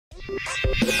Welcome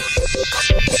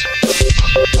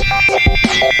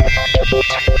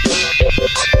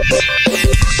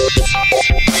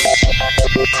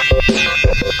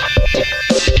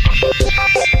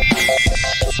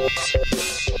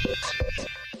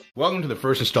to the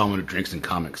first installment of Drinks and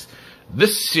Comics.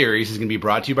 This series is going to be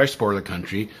brought to you by Spoiler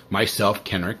Country, myself,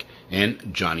 Kenric,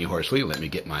 and Johnny Horsley. Let me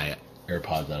get my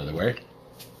AirPods out of the way.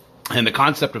 And the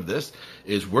concept of this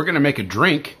is we're going to make a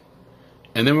drink,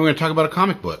 and then we're going to talk about a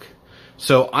comic book.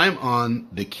 So I'm on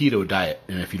the keto diet,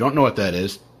 and if you don't know what that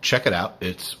is, check it out.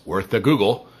 It's worth a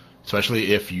Google,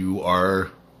 especially if you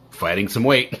are fighting some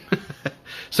weight.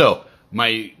 So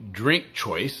my drink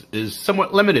choice is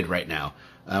somewhat limited right now.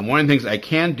 One of the things I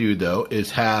can do, though,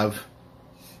 is have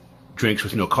drinks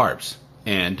with no carbs.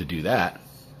 And to do that,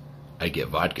 I get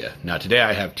vodka. Now, today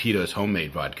I have Titos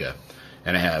homemade vodka.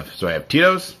 And I have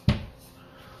Titos.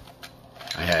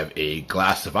 I have a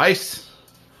glass of ice.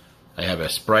 I have a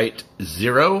Sprite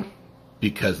Zero,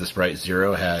 because the Sprite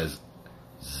Zero has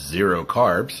 0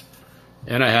 carbs.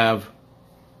 And I have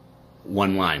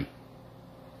 1 lime.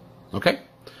 Okay?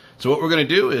 So what we're going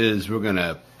to do is we're going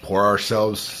to pour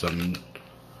ourselves some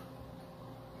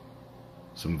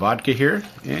vodka here,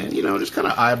 and just kind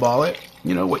of eyeball it,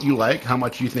 what you like, how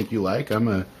much you think you like. I'm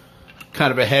a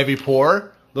kind of a heavy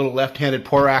pour, little left-handed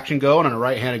pour action going on a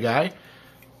right-handed guy.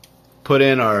 Put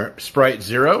in our Sprite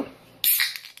Zero.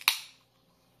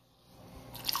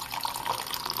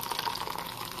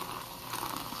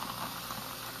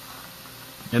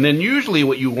 And then usually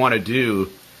what you want to do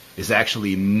is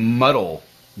actually muddle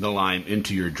the lime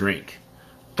into your drink.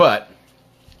 But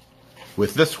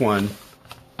with this one,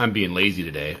 I'm being lazy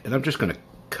today, and I'm just going to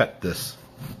cut this.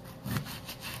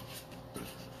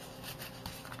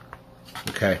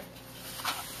 Okay.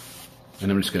 And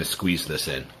I'm just going to squeeze this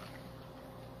in.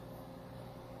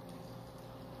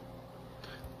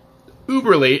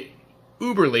 Uber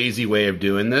lazy way of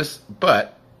doing this,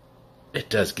 but it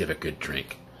does give a good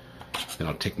drink. Then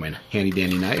I'll take my handy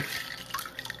dandy knife,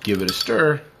 give it a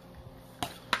stir,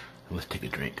 and let's take a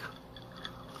drink.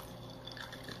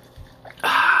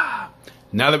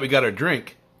 Now that we got our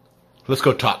drink, let's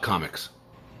go talk comics.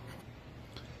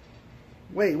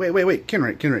 Wait.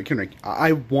 Kenric.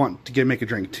 I want to make a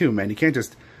drink too, man. You can't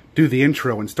just do the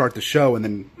intro and start the show and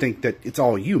then think that it's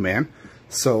all you, man.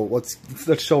 So let's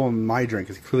show them my drink,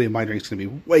 because clearly my drink's going to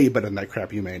be way better than that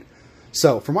crap you made.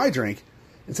 So for my drink,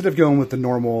 instead of going with the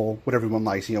normal, what everyone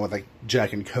likes, with like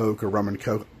Jack and Coke or rum and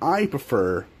Coke, I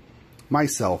prefer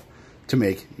myself to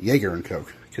make Jager and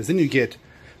Coke, because then you get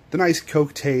the nice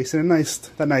Coke taste and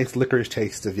that nice licorice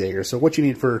taste of Jaeger. So what you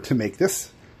need to make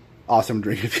this awesome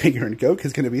drink of Jager and Coke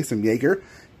is going to be some Jaeger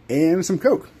and some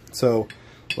Coke. So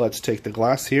let's take the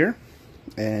glass here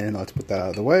and let's put that out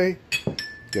of the way.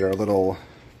 Get our little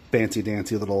fancy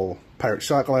dancy little pirate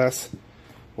shot glass.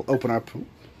 We'll open up,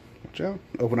 watch out,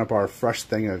 open up our fresh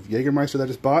thing of Jagermeister that I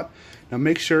just bought. Now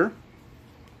make sure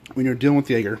when you're dealing with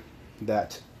Jaeger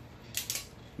that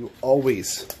you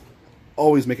always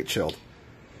make it chilled.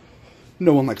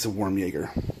 No one likes a warm Jaeger.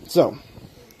 So,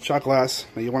 shot glass.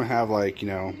 Now you want to have like,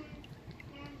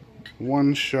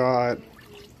 1 shot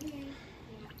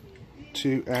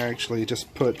to actually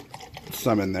just put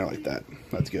some in there like that.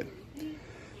 That's good.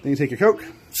 Then you take your Coke,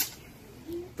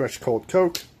 fresh cold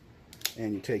Coke,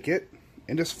 and you take it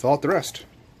and just fill out the rest.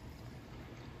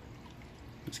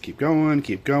 Just keep going,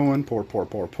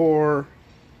 pour.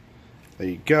 There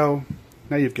you go.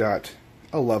 Now you've got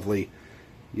a lovely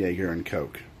Jaeger and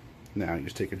Coke. Now you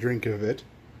just take a drink of it.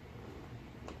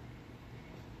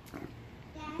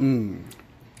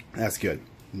 That's good.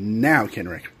 Now,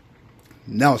 Kenric.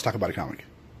 Now let's talk about a comic.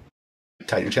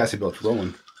 Tighten your chassis belts,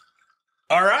 rolling.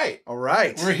 All right.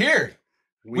 We're here.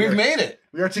 We've made it.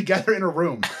 We are together in a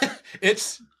room.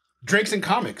 It's Drinks and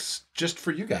Comics, just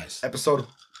for you guys. Episode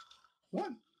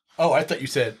 1. Oh, I thought you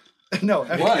said... No,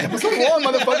 episode 1,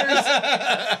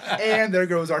 motherfuckers. And there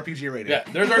goes RPG rating. Yeah,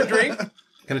 there's our drink.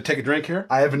 Gonna take a drink here?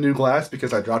 I have a new glass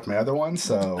because I dropped my other one,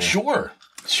 so... Sure.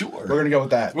 We're gonna go with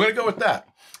that.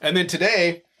 And then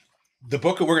today, the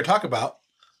book that we're gonna talk about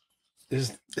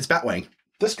is... It's Batwang.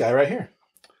 This guy right here.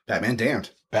 Batman Damned.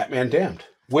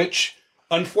 Which,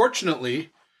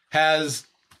 unfortunately, has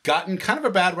gotten kind of a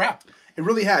bad rap. It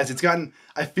really has. It's gotten...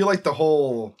 I feel like the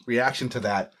whole reaction to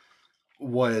that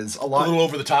was a little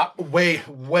over the top. Way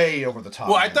over the top.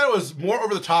 Well, man. I thought it was more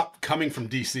over the top coming from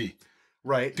DC.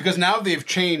 Right. Because now they've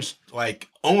changed, like,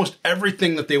 almost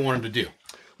everything that they wanted to do.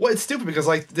 Well, it's stupid because,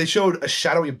 like, they showed a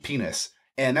shadowy penis,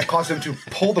 and that caused them to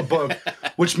pull the book,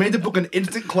 which made the book an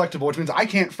instant collectible, which means I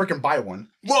can't freaking buy one.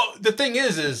 Well, the thing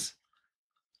is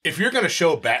if you're going to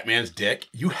show Batman's dick,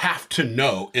 you have to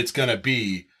know it's going to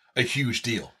be a huge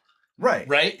deal. Right.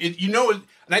 Right?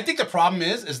 And I think the problem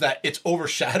is that it's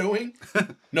overshadowing,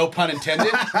 no pun intended.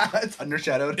 It's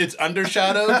undershadowed. It's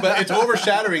undershadowed, but it's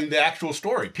overshadowing the actual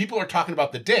story. People are talking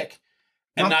about the dick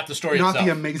and not the story itself. Not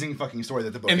the amazing fucking story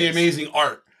that the book is. And the amazing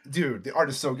art. Dude, the art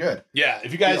is so good. Yeah,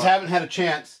 if you guys haven't had a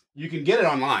chance, you can get it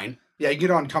online. Yeah, you can get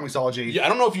it on Comixology. Yeah, I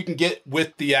don't know if you can get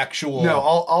with the actual... No,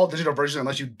 all digital versions,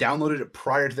 unless you downloaded it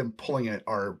prior to them pulling it,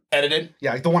 are... edited?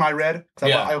 Yeah, like the one I read,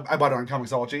 I bought it on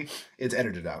Comixology, it's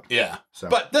edited out. Yeah. So.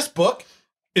 But this book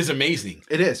is amazing.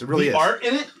 It is, it really is. The art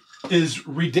in it is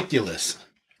ridiculous.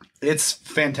 It's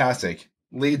fantastic.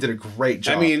 Lee did a great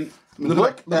job. I mean,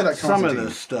 look at that some of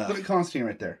this stuff. Look at Constantine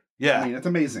right there. Yeah. I mean, it's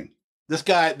amazing. This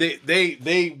guy,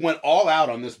 they went all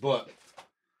out on this book.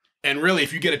 And really,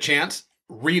 if you get a chance...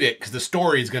 read it, because the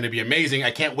story is going to be amazing.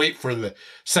 I can't wait for the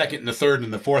second and the third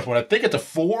and the fourth one. I think it's a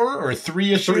 4 or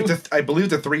 3 issue. I believe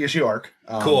it's a 3-issue arc.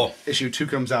 Cool. Issue 2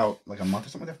 comes out like a month or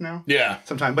something like that from now. Yeah.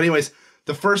 Sometime. But anyways,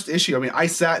 the first issue, I mean, I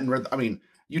sat and read,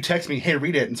 you text me, hey,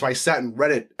 read it. And so I sat and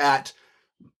read it at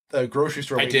the grocery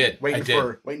store.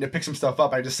 Waiting to pick some stuff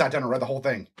up. I just sat down and read the whole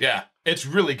thing. Yeah. It's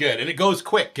really good. And it goes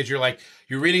quick, because you're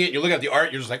reading it, you're looking at the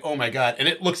art, you're just like, oh my God. And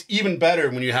it looks even better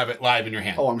when you have it live in your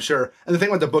hand. Oh, I'm sure. And the thing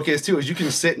with the book is, too, is you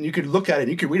can sit and you can look at it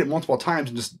and you can read it multiple times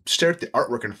and just stare at the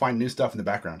artwork and find new stuff in the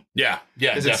background. Yeah.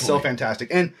 Yeah. Because it's so fantastic.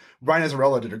 And Brian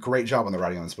Azzarello did a great job on the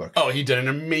writing on this book. Oh, he did an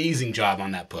amazing job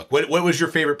on that book. What was your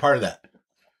favorite part of that?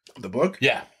 The book?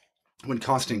 Yeah. When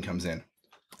Constantine comes in.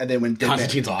 And then when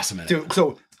Constantine's awesome in it. Dude,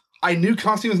 so I knew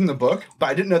Constantine was in the book, but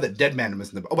I didn't know that Dead Man was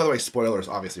in the book. Oh, by the way, spoilers,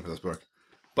 obviously, for this book.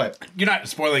 But you're not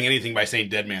spoiling anything by saying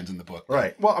Dead Man's in the book.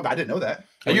 Right. Well, I didn't know that.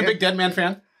 Are you a big Dead Man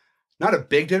fan? Not a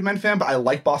big Dead Man fan, but I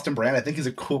like Boston Brand. I think he's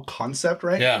a cool concept,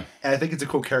 right? Yeah. And I think it's a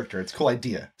cool character. It's a cool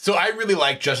idea. So I really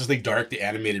like Justice League Dark, the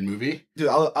animated movie. Dude,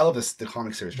 I love the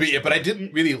comic series. But I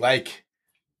didn't really like...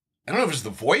 I don't know if it's the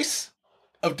voice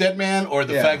of Dead Man or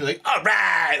the fact that, all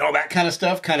right, all that kind of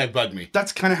stuff kind of bugged me.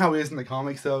 That's kind of how he is in the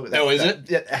comics, though. Is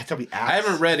it? Yeah, it has to be apps, I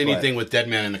haven't read anything with Dead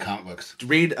Man in the comic books.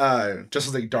 Read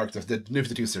Justice League Dark, the New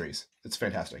 52 series. It's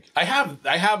fantastic. I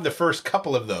have the first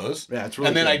couple of those. Yeah, it's really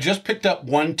And then good. I just picked up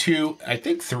 1, 2, I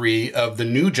think 3 of the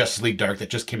new Justice League Dark that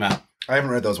just came out. I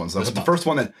haven't read those ones, though. But the first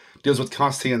one that deals with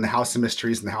Constantine and the House of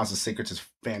Mysteries and the House of Secrets is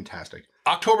fantastic.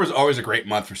 October is always a great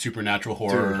month for supernatural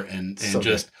horror and so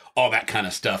just all that kind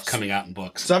of stuff coming out in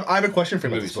books. So I have a question for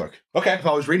you about this book. Okay. If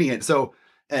I was reading it, so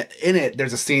in it,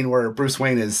 there's a scene where Bruce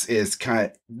Wayne is kind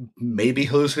of maybe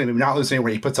hallucinating, maybe not hallucinating,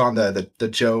 where he puts on the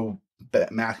Joe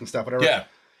mask and stuff, whatever. Yeah.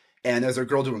 And there's a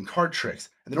girl doing card tricks,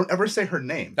 and they don't ever say her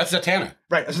name. That's Zatanna.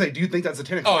 Right. I was saying, do you think that's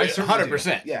Zatanna? Oh,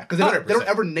 100%. Yeah, because they don't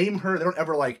ever name her. They don't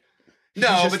ever like.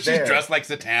 No, but she's dressed like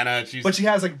Zatanna. But she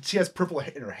has purple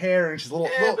in her hair, and she's a little.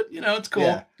 But it's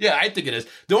cool. Yeah, I think it is.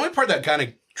 The only part that kind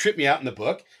of tripped me out in the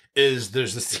book is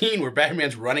there's the scene where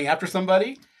Batman's running after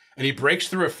somebody, and he breaks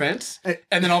through a fence, and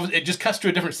then it just cuts to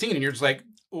a different scene, and you're just like,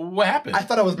 what happened? I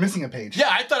thought I was missing a page. Yeah,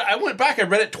 I went back. I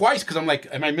read it twice because I'm like,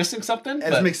 am I missing something? It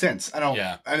doesn't make sense. I don't.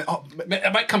 Yeah.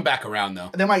 It might come back around though.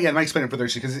 They might explain it further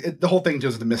because the whole thing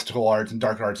deals with the mystical arts and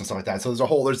dark arts and stuff like that. So there's a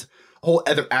whole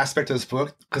other aspect of this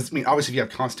book because obviously if you have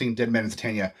Constantine, Dead Man, and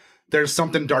Zatanna, there's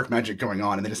something dark magic going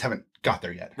on, and they just haven't got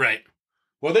there yet. Right.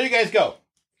 Well, there you guys go.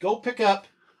 Go pick up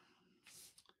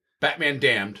Batman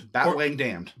Damned. Batwang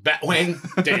Damned.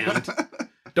 Batwang Damned.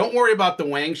 Don't worry about the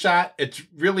Wang shot. It's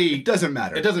really... It doesn't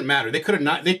matter. It doesn't matter. They could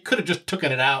have just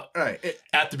taken it out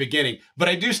at the beginning. But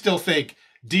I do still think,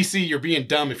 DC, you're being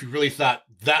dumb if you really thought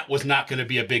that was not going to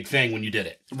be a big thing when you did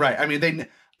it. Right. I mean,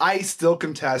 I still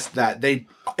contest that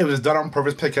it was done on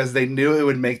purpose because they knew it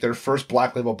would make their first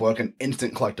Black Label book an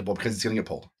instant collectible because it's going to get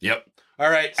pulled. Yep. All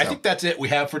right. So, I think that's it we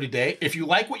have for today. If you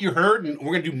like what you heard, and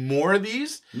we're going to do more of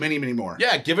these. Many, many more.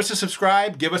 Yeah. Give us a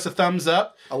subscribe. Give us a thumbs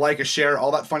up. A like, a share, all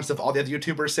that fun stuff all the other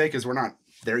YouTubers say because we're not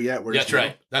there yet. That's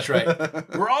right. That's right.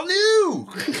 We're all new.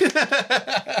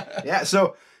 Yeah.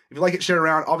 So if you like it, share it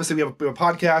around. Obviously, we have a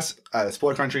podcast,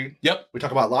 Spoiler Country. Yep. We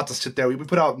talk about lots of shit there. We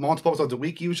put out multiple episodes a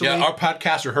week usually. Yeah. Our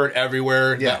podcasts are heard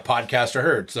everywhere. Yeah. Podcasts are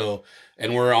heard. So,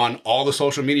 and we're on all the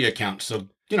social media accounts. So,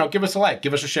 give us a like,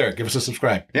 give us a share, give us a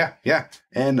subscribe. Yeah, yeah.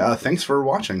 And thanks for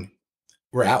watching.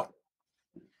 We're out.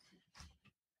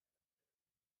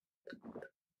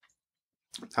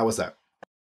 How was that?